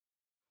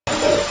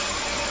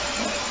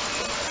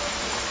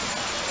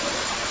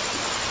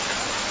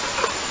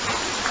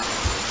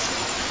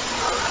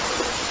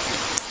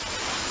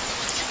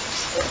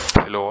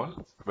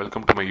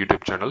Welcome to my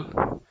YouTube channel.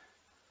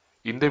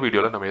 இந்த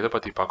வீடியோவில் நம்ம எதை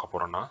பற்றி பார்க்க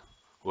போகிறோம்னா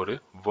ஒரு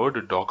வேர்டு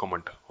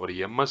டாக்குமெண்ட் ஒரு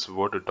MS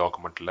வேர்டு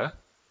டாக்குமெண்ட்டில்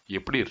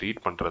எப்படி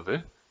ரீட் பண்ணுறது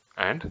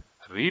அண்ட்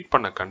ரீட்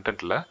பண்ண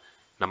கண்டென்ட்டில்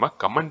நம்ம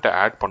கமெண்ட்டை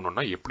ஆட்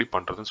பண்ணோன்னா எப்படி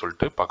பண்ணுறதுன்னு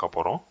சொல்லிட்டு பார்க்க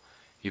போகிறோம்.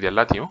 இது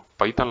எல்லாத்தையும்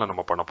பைத்தானில்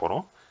நம்ம பண்ண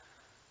போகிறோம்.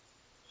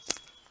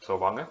 ஸோ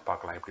வாங்க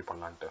பார்க்கலாம் எப்படி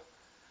பண்ணலான்ட்டு.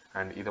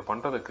 அண்ட் இதை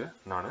பண்ணுறதுக்கு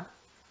நான்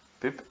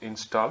pip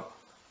install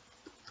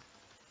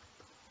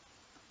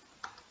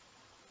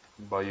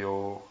bio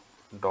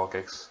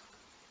docx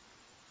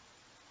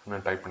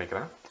நான் டைப்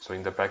பண்ணிக்கிறேன். ஸோ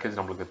இந்த பேக்கேஜ்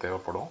நம்மளுக்கு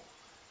தேவைப்படும்.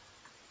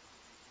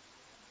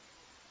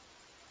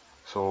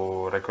 ஸோ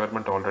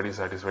ரெக்குயர்மெண்ட் ஆல்ரெடி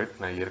சாட்டிஸ்ஃபைட்,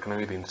 நான்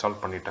ஏற்கனவே இது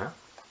இன்ஸ்டால் பண்ணிட்டேன்.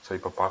 ஸோ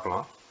இப்போ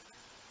பார்க்கலாம்.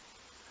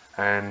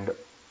 அண்ட்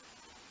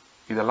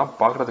இதெல்லாம்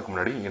பார்க்குறதுக்கு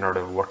முன்னாடி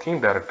என்னோடய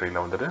ஒர்க்கிங்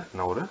டைரக்டரியில் வந்துட்டு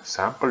நான் ஒரு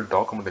சாம்பிள்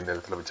டாக்குமெண்ட் இந்த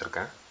இடத்துல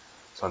வச்சுருக்கேன்.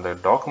 ஸோ அந்த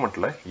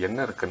டாக்குமெண்ட்டில் என்ன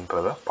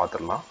இருக்குன்றதை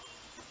பார்த்துடலாம்.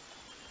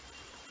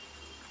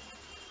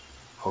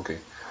 ஓகே,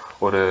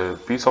 ஒரு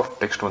பீஸ் ஆஃப்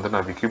டெக்ஸ்ட் வந்து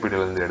நான்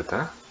விக்கிபீடியாவிலேருந்து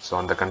எடுத்தேன். ஸோ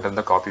அந்த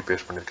கண்டென்ட்டை காப்பி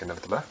பேஸ்ட் பண்ணியிருக்கேன் இந்த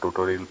இடத்துல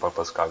டுட்டோரியல்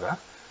பர்பஸ்க்காக.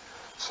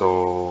 ஸோ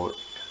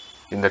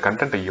இந்த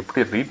கண்டென்ட்டை எப்படி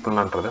ரீட்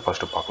பண்ணலான்றதை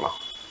ஃபஸ்ட்டு பார்க்கலாம்.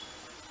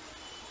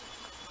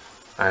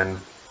 அண்ட்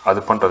அது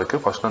பண்ணுறதுக்கு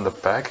ஃபஸ்ட்டு அந்த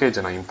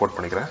பேக்கேஜை நான் இம்போர்ட்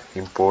பண்ணிக்கிறேன்.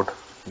 Import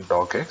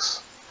docx.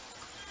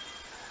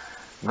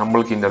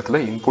 நம்மளுக்கு இந்த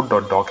இடத்துல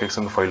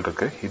input.docxன்னு ஃபைல்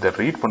இருக்குது. இதை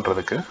ரீட்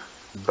பண்ணுறதுக்கு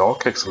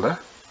docxல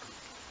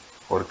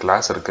ஒரு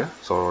கிளாஸ் இருக்குது.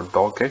 ஸோ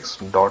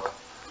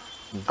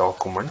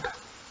docx.document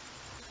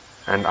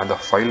அண்ட் அந்த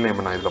ஃபைல்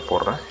நேம் நான் இதில்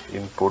போடுறேன்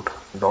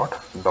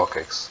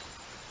input.docx.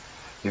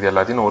 இது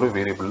எல்லாத்தையும் நான் ஒரு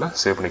வேரியபிளில்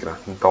சேவ் பண்ணிக்கிறேன்,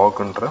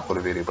 டாக்ன்ற ஒரு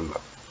வேரியபிளில்.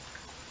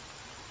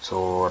 ஸோ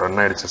ரன்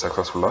ஆகிடுச்சு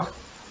சக்ஸஸ்ஃபுல்லாக.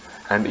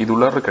 அண்ட் இது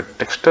உள்ளார இருக்க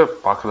டெக்ஸ்ட்டை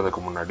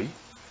பார்க்குறதுக்கு முன்னாடி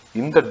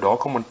இந்த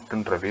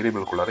டாக்குமெண்ட்ன்ற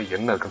வேரியபிள்குள்ளார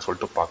என்ன இருக்குன்னு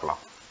சொல்லிட்டு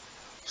பார்க்கலாம்.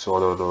 ஸோ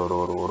அது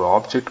ஒரு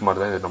ஆப்ஜெக்ட் மாதிரி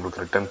தான் இது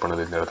நம்மளுக்கு ரிட்டர்ன்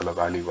பண்ணுது இந்த இடத்துல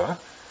வேல்யூவை.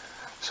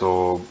 ஸோ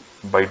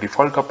பை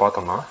டிஃபால்ட்டாக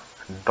பார்த்தோம்னா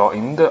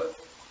இந்த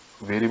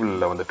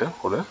வேரியபிளில் வந்துட்டு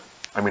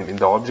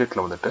இந்த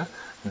ஆப்ஜெக்டில் வந்துட்டு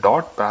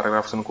டாட்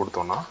பேராகிராஃப்ஸ்னு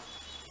கொடுத்தோம்னா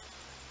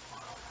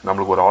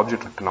நம்மளுக்கு ஒரு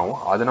ஆப்ஜெக்ட் ரிட்டன்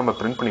ஆகும். அதை நம்ம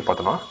பிரிண்ட் பண்ணி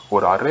பார்த்தோம்னா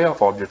ஒரு அரே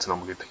ஆஃப் ஆப்ஜெக்ட்ஸ்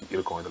நம்மகிட்ட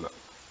இருக்கும் இதில்.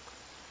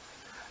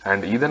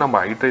 அண்ட் இதை நம்ம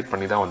ஐட்ரேட்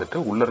பண்ணி தான் வந்துட்டு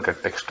உள்ளே இருக்க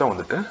டெக்ஸ்ட்டை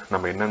வந்துட்டு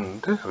நம்ம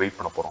என்னன்னு ரீட்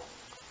பண்ண போகிறோம்.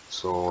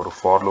 ஸோ ஒரு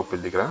ஃபார் லூப்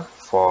எழுதிக்கிறேன்.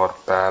 ஃபார்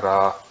பேரா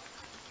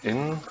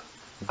இன்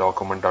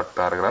டாக்குமெண்ட் டாட்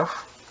பேராகிராஃப்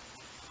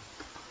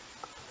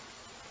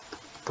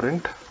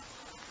பிரிண்ட்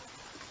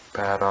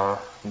பேரா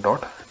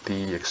dot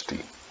txt.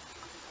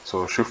 So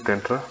shift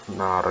enter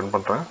நான் ரன்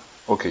பண்ணுறேன்.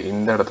 ஓகே,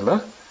 இந்த இடத்துல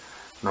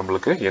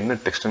நம்மளுக்கு என்ன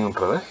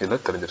டெக்ஸ்ட்டுன்றதை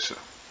இதில் தெரிஞ்சிருச்சு.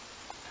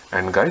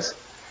 அண்ட் கைஸ்,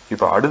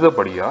 இப்போ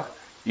அடுத்தபடியாக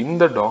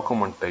இந்த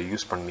டாக்குமெண்ட்டை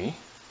யூஸ் பண்ணி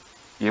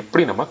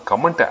எப்படி நம்ம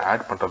கமெண்ட்டை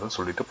ஆட் பண்ணுறதுன்னு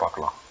சொல்லிட்டு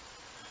பார்க்கலாம்.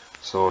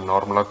 ஸோ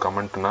நார்மலாக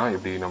கமெண்ட்னா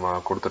இப்படி நம்ம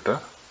கொடுத்துட்டு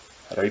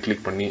ரைட்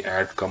கிளிக் பண்ணி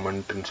ஆட்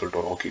கமெண்ட்னு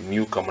சொல்லிட்டு வரும். ஓகே,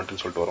 நியூ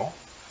கமெண்ட்னு சொல்லிட்டு வரும்.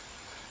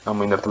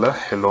 நம்ம இந்த இடத்துல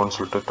ஹெல்லோன்னு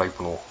சொல்லிட்டு டைப்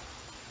பண்ணுவோம்.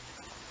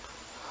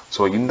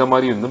 ஸோ இந்த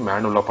மாதிரி வந்து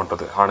மேனுவலாக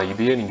பண்ணுறது. ஆனால்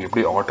இதையே நீங்கள்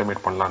எப்படி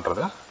ஆட்டோமேட்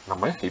பண்ணலான்றதை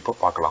நம்ம இப்போ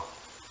பார்க்கலாம்.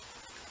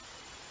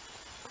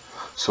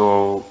 ஸோ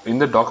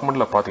இந்த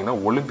டாக்குமெண்ட்டில் பார்த்தீங்கன்னா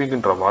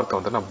ஒலிம்பிக்ன்ற வார்த்தை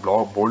வந்து நான்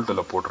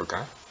போல்டில்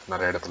போட்டிருக்கேன்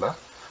நிறைய இடத்துல.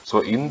 ஸோ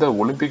இந்த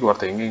ஒலிம்பிக்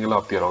வார்த்தை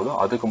எங்கெங்கெல்லாம் அப்பியர் ஆகுதோ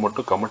அதுக்கு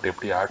மட்டும் கமெண்ட்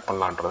எப்படி ஆட்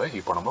பண்ணலான்றதை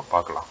இப்போ நம்ம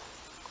பார்க்கலாம்.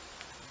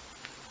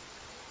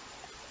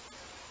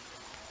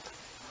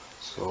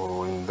 ஸோ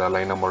இந்த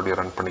லைனை மறுபடியும்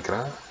ரன்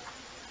பண்ணிக்கிறேன்.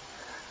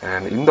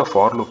 அண்ட் இந்த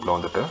ஃபார் லூப்பில்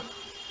வந்துட்டு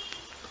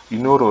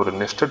இன்னொரு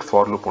நெஸ்டட்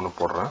ஃபார் லூப் ஒன்று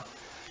போடுறேன்.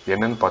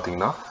 என்னன்னு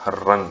பார்த்தீங்கன்னா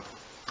ரன்.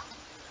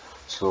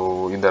 ஸோ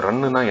இந்த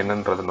ரன்னுனா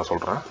என்னன்றது நான்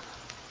சொல்கிறேன்.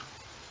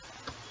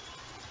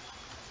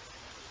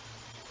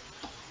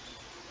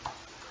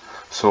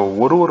 ஸோ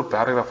ஒரு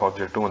பேராகிராஃப்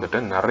ஆப்ஜெக்ட்டும் வந்துட்டு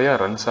நிறைய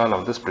ரன்ஸால்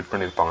வந்து ஸ்ப்ளிட்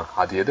பண்ணியிருப்பாங்க.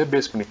 அது எதை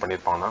பேஸ் பண்ணி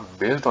பண்ணியிருப்பாங்கன்னா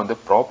based on the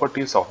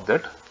properties of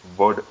that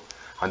word.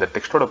 அந்த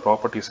டெக்ஸ்ட்டோட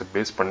ப்ராப்பர்ட்டிஸை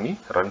பேஸ் பண்ணி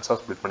ரன்ஸாக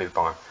ஸ்ப்ளிட்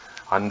பண்ணியிருப்பாங்க.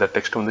 அந்த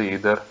டெக்ஸ்ட் வந்து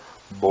இதர்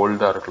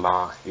போல்டாக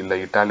இருக்கலாம், இல்லை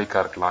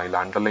இட்டாலிக்காக இருக்கலாம், இல்லை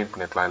அண்டர்லைன்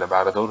பண்ணியிருக்கலாம், இல்லை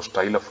வேறு ஏதோ ஒரு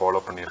ஸ்டைலை ஃபாலோ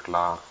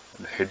பண்ணியிருக்கலாம்,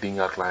 இல்லை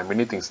ஹெட்டிங்காக இருக்கலாம்,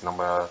 மெனி திங்ஸ்.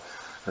 நம்ம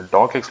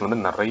docx வந்து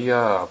நிறைய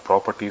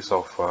ப்ராப்பர்ட்டிஸ்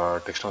ஆஃப்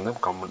டெக்ஸ்ட் வந்து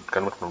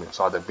கன்வெர்ட் பண்ண முடியும்.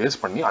 ஸோ அதை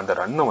பேஸ் பண்ணி அந்த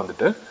ரன்னை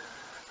வந்துட்டு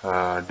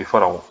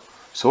டிஃபர் ஆகும்.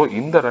 ஸோ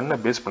இந்த ரன்னை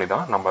பேஸ் பண்ணி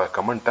தான் நம்ம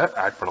கமெண்ட்டை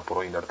ஆட் பண்ண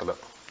போகிறோம் இந்த இடத்துல.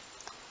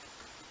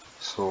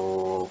 ஸோ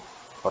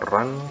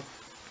ரன்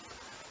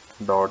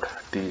டாட்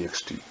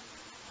txt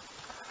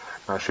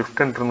நான்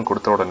ஷிஃப்ட் என்டர்னு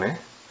கொடுத்த உடனே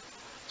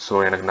ஸோ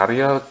எனக்கு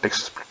நிறையா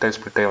டெக்ஸ்ட்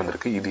ஸ்பிளிட்டே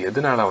வந்திருக்கு. இது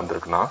எதனால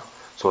வந்திருக்குன்னா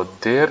so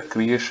there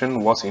creation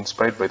was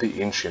inspired by the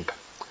ancient.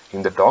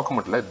 இந்த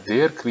டாக்குமெண்ட்டில்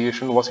தேர்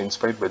creation was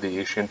inspired by the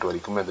ancient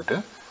வரைக்கும் வந்துட்டு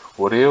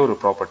ஒரே ஒரு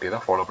ப்ராப்பர்ட்டி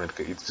தான் ஃபாலோ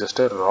பண்ணியிருக்கு. It's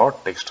just a raw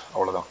text,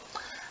 அவ்வளோதான்.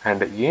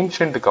 அண்ட்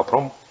ஏன்ஷியன்ட்டுக்கு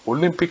அப்புறம்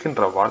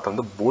ஒலிம்பிக்ன்ற வார்த்தை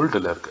வந்து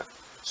போல்டில் இருக்குது.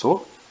 ஸோ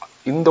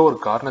இந்த ஒரு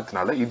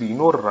காரணத்தினால இது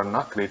இன்னொரு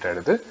ரன்னாக கிரியேட்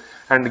ஆகிடுது.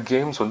 அண்ட்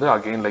கேம்ஸ் வந்து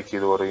அகெயின் லைக்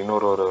இது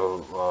இன்னொரு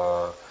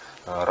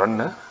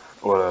ரன்னை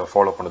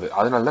ஃபாலோ பண்ணுது.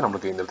 அதனால தான்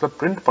நம்மளுக்கு இந்த இடத்துல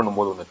பிரிண்ட்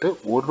பண்ணும்போது வந்துட்டு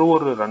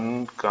ஒரு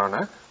ரன்னுக்கான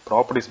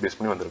ப்ராப்பர்ட்டிஸ் பேஸ்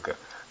பண்ணி வந்திருக்கு.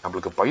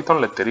 நம்மளுக்கு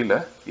பைத்தானில் தெரியல,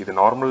 இது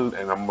நார்மல்,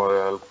 நம்ம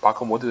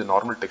பார்க்கும்போது இது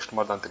நார்மல் டெக்ஸ்ட்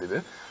மாதிரி தான் தெரியுது.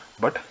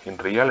 பட் இன்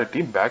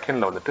ரியாலிட்டி பேக்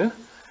எண்டில் வந்துட்டு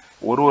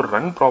ஒரு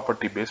ரன்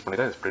ப்ராப்பர்ட்டி பேஸ் பண்ணி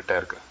தான் இது ஸ்ப்ளிட்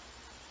ஆயிருக்கு.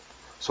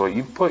 ஸோ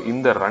இப்போ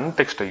இந்த ரன்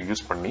டெக்ஸ்ட்டை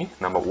யூஸ் பண்ணி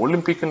நம்ம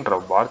ஒலிம்பிக்ன்ற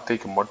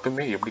வார்த்தைக்கு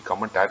மட்டுமே எப்படி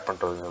கமெண்ட் ஆட்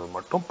பண்ணுறதுங்கிறது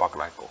மட்டும்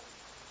பார்க்கலாம் இப்போ.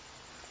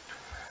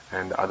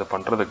 அண்ட் அதை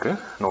பண்ணுறதுக்கு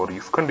நான் ஒரு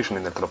இஃப் கண்டிஷன்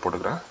இந்த இடத்துல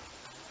போட்டுக்கிறேன்.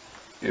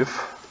 If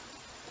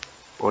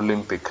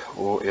Olympic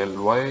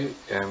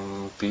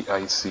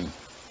OLYMPIC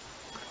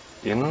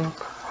in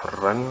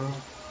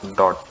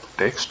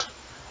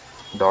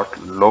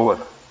run.text.lower.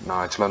 நான்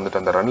ஆக்சுவலாக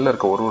வந்துட்டு அந்த ரன்னில்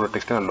இருக்க ஒரு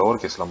டெக்ஸ்ட்டை நான்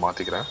லோவர் கேஸில்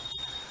மாற்றிக்கிறேன்.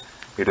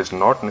 It is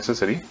not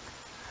necessary,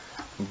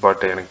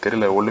 but எனக்கு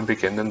தெரியல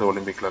ஒலிம்பிக் எந்தெந்த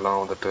ஒலிம்பிக்லலாம்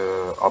வந்துட்டு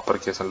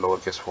upper case and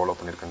lower case follow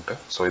பண்ணியிருக்கேன்ட்டு.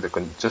 So இது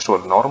கொஞ்சம் ஜஸ்ட்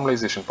ஒரு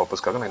நார்மலைசேஷன்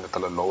பர்பஸ்க்காக நான் இந்த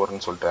இடத்துல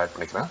லோவர்னு சொல்லிட்டு ஆட்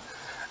பண்ணிக்கிறேன்.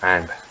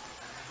 அண்ட்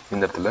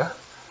இந்த இடத்துல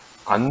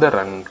அந்த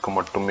ரன்க்கு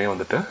மட்டுமே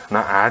வந்துட்டு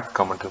நான் ஆட்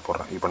கமெண்ட்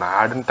போடுறேன். இப்போ நான்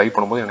ஆட்னு டைப்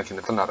பண்ணும்போது எனக்கு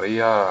இந்த இடத்துல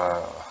நிறையா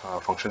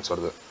ஃபங்க்ஷன்ஸ்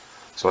வருது.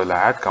 ஸோ இதில்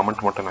ஆட்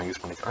கமெண்ட் மட்டும் நான்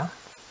யூஸ் பண்ணிக்கிறேன்.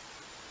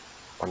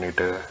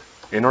 பண்ணிவிட்டு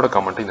என்னோட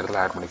கமெண்ட்டை இந்த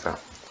இடத்துல ஆட் பண்ணிக்கிறேன்.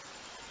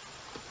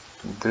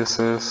 This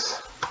is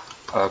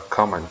a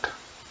comment.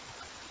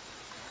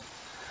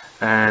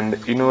 And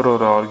இன்னொரு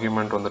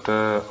ஆர்குமெண்ட் வந்துட்டு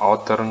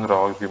ஆத்தருங்கிற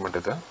ஆர்குமெண்ட்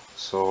இது.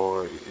 ஸோ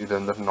இது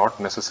வந்துட்டு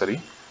not necessary,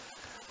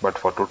 but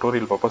for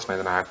tutorial purpose நான்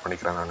இதை நான் ஆட்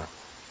பண்ணிக்கிறேன் நான்.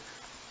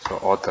 ஸோ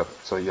ஆத்தர்,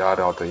 ஸோ யார்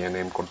ஆத்தர், என்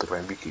நேம்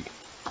கொடுத்துக்கிறேன் விக்கி.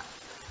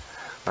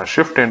 நான்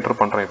ஷிஃப்ட் என்டர்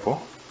பண்ணுறேன் இப்போது.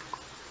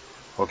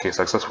 ஓகே,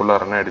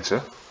 சக்ஸஸ்ஃபுல்லாக ரன் ஆகிடுச்சு.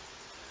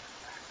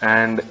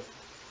 அண்ட்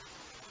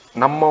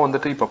நம்ம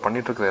வந்துட்டு இப்போ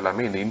பண்ணிகிட்ருக்கிறது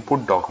எல்லாமே இந்த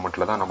இன்புட்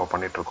டாக்குமெண்ட்டில் தான் நம்ம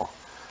பண்ணிகிட்ருக்கோம்.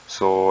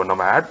 ஸோ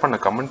நம்ம ஆட் பண்ண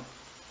கமெண்ட்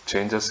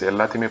சேஞ்சஸ்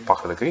எல்லாத்தையுமே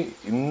பார்க்குறதுக்கு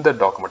இந்த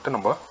டாக்குமெண்ட்டை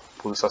நம்ம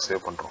புதுசாக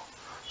சேவ் பண்ணுறோம்.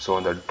 ஸோ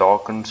அந்த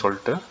டாக்குன்னு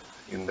சொல்லிட்டு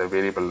இந்த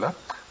வேரியபிளில்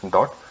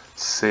டாட்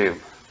சேவ்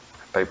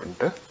டைப்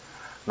பண்ணிட்டு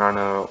நான்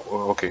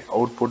ஓகே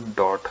அவுட்புட்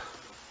டாட்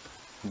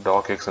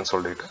docxன்னு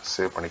சொல்லிட்டு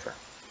சேவ் பண்ணிக்கிறேன்.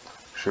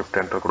 ஷிஃப்ட்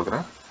என்டர்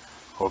கொடுக்குறேன்.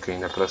 ஓகே,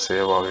 இந்த இடத்துல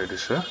சேவ்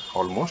ஆகிடுச்சு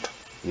ஆல்மோஸ்ட்.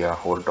 யா,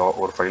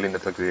 ஒரு ஃபைல் இந்த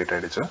இடத்துல க்ரியேட்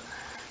ஆகிடுச்சு.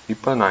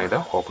 இப்போ நான் இதை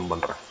ஓப்பன்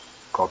பண்ணுறேன்.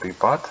 காப்பி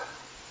பாத்.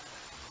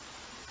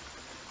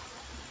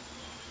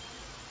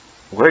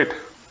 Great,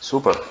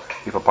 super.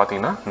 இப்போ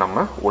பார்த்தீங்கன்னா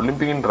நம்ம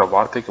ஒலிம்பிக்ன்ற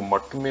வார்த்தைக்கு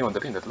மட்டுமே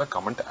வந்துட்டு இந்த இடத்துல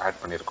கமெண்ட்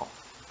ஆட் பண்ணியிருக்கோம்.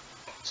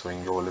 ஸோ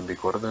இங்கே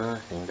ஒலிம்பிக் வருது,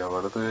 இங்கே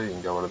வருது,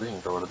 இங்கே வருது,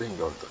 இங்கே வருது,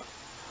 இங்கே வருது.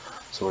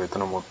 ஸோ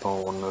எத்தனை மொத்தம்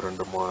 1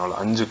 2 3 4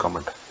 5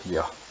 கமெண்ட்.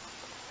 யா.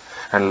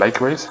 அண்ட்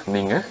லைக்வைஸ்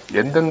நீங்கள்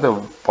எந்தெந்த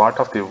பார்ட்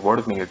ஆஃப் தி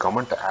வேர்டுக்கு நீங்கள்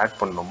கமெண்ட் ஆட்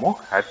பண்ணணுமோ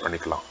ஆட்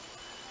பண்ணிக்கலாம்.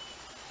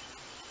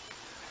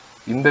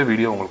 இந்த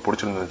வீடியோ உங்களுக்கு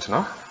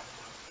பிடிச்சிருந்துச்சுன்னா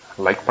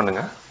லைக்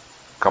பண்ணுங்கள்,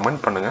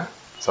 கமெண்ட் பண்ணுங்கள்,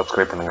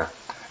 சப்ஸ்கிரைப் பண்ணுங்கள்.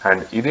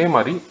 அண்ட் இதே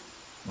மாதிரி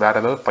வேறு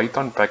ஏதாவது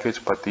பைத்தான் பேக்கேஜ்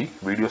பற்றி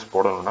வீடியோஸ்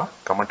போடணுன்னா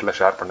கமெண்ட்டில்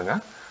ஷேர்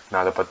பண்ணுங்கள்.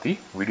 நான் அதை பற்றி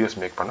வீடியோஸ்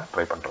மேக் பண்ண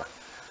ட்ரை பண்ணுறேன்.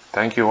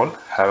 Thank you all.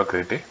 Have a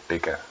great day.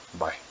 Take care.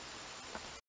 Bye.